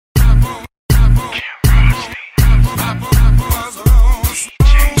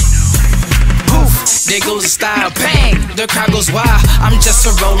there goes the style, bang, the crowd goes wild. I'm just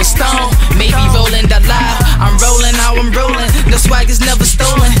a rolling stone, maybe rolling that loud. I'm rolling how I'm rolling, the swag is never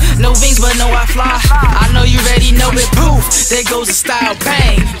stolen. No wings but no I fly, I know you already know it. Poof, there goes the style,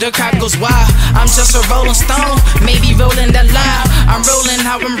 bang, the crowd goes wild. I'm just a rolling stone, maybe rolling that loud. I'm rolling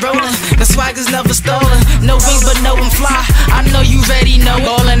how I'm rolling, the swag is never stolen. No wings but no I'm fly, I know you already know it.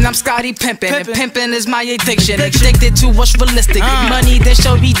 Ballin', I'm Scotty pimpin', and pimpin' is my addiction. Addicted to what's realistic, money then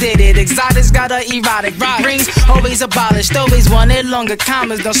show we did it. Exotics got a erotic, rings always abolished, always wanted longer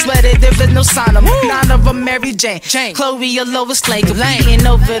commas. Don't sweat it, there is no sign of none of a Mary Jane. Chloe a Lois Lane, competing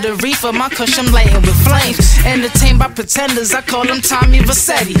over the reefer, my cushion lighting with flames. Entertained by pretenders, I call them Tommy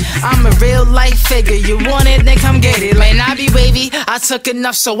Vercetti. I'm a real life figure, you want it, then come get it. Man, I be wavy, I took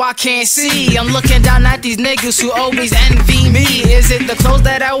enough so I can't see. I'm looking down at these niggas who always envy me. Is it the clothes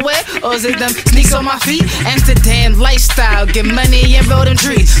that I wear, or is it them sneaks on my feet? Amsterdam lifestyle, get money and roll them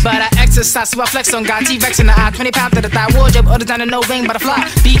trees. But I exercise, so I flex on God, T-Rex in the eye, 20 pounds to the thigh, wardrobe, all the time to no wing but a fly.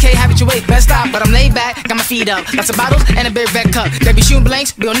 BK, have it your way, best stop, but I'm laid back, got my feet up. Lots of bottles and a big red cup. They be shooting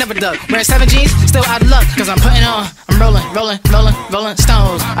blanks, we'll never duck. Wearing 7 jeans, still out of luck, cause I'm putting on. I'm rolling, rolling, rolling, rolling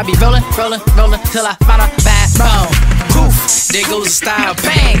stones. I be rolling, rolling, rolling, till I find a bad bone. Poof, there goes the style,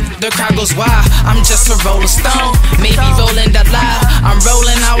 bang, the crowd goes wild. I'm just a rolling stone, maybe rolling that loud. I'm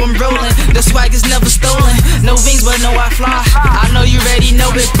rolling how I'm rolling, the swag is never stolen. No wings but no I fly, I know you already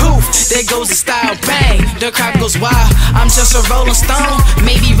know it. Poof, there goes the style, bang, the crowd goes wild. I'm just a rolling stone,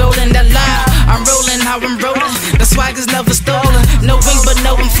 maybe rolling that loud. I'm rolling how I'm rolling, the swag is never stolen. No wings but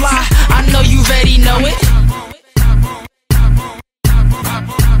no I'm fly, I know you already know it.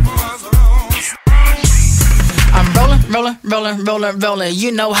 Rollin', rollin', rollin', rollin',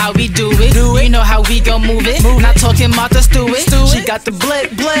 you know how we do it. You know how we gon' move it. Not talking about the Stewart. She got the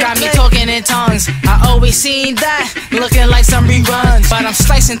blick, got me talking in tongues. I always seen that, looking like some reruns. But I'm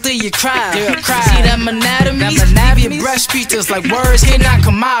slicing through your crowd. See them anatomies, leave your breath speeches like words cannot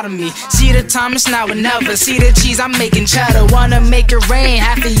come out of me. See the time, it's now or never. See the cheese, I'm making cheddar. Wanna make it rain,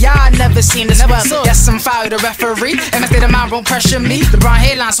 half of y'all never seen this weather. Yes, I'm foul, the referee, and my state of mind won't pressure me. The brown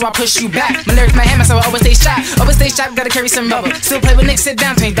headline, so I push you back. My lyrics, my hammer, so I always stay sharp. Always stay sharp, gotta carry some rubber. Still play with Nick, sit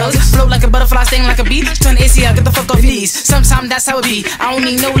down, paint those. Float like a butterfly, sting like a bee. Turn the AC out, get the fuck off your knees. Sometimes that's how it be. I don't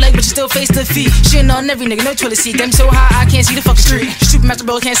need no leg, but you still face the feet. Shitting on every nigga, no toilet seat. Them so high, I can't see the fucking street. Supermaster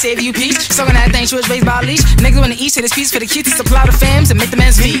bro can't save you peace. Sucking that thing, she was raised by a leash. Niggas in the east, hit his piece for the key to supply the fams and make the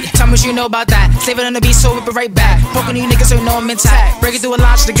man's beat. Tell me what you know about that. Save it on the beat, so whip it right back. Poking you niggas so you know I'm intact. Break it through a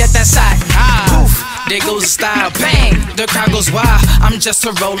launch to get that sack. Poof, there goes the style, bang, the crowd goes wild. I'm just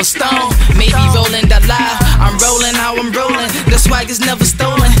a rolling stone, maybe rolling that loud. I'm rolling how I'm rolling, the swag is never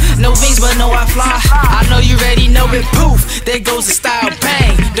stolen. No wings but no I fly, I know you already know it. Poof, there goes the style,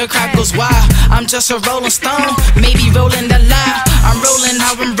 bang, the crowd goes wild. I'm just a rolling stone, maybe rolling that loud. I'm rolling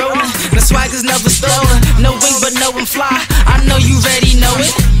how I'm rolling, the swag is never stolen. No wings but no I'm fly,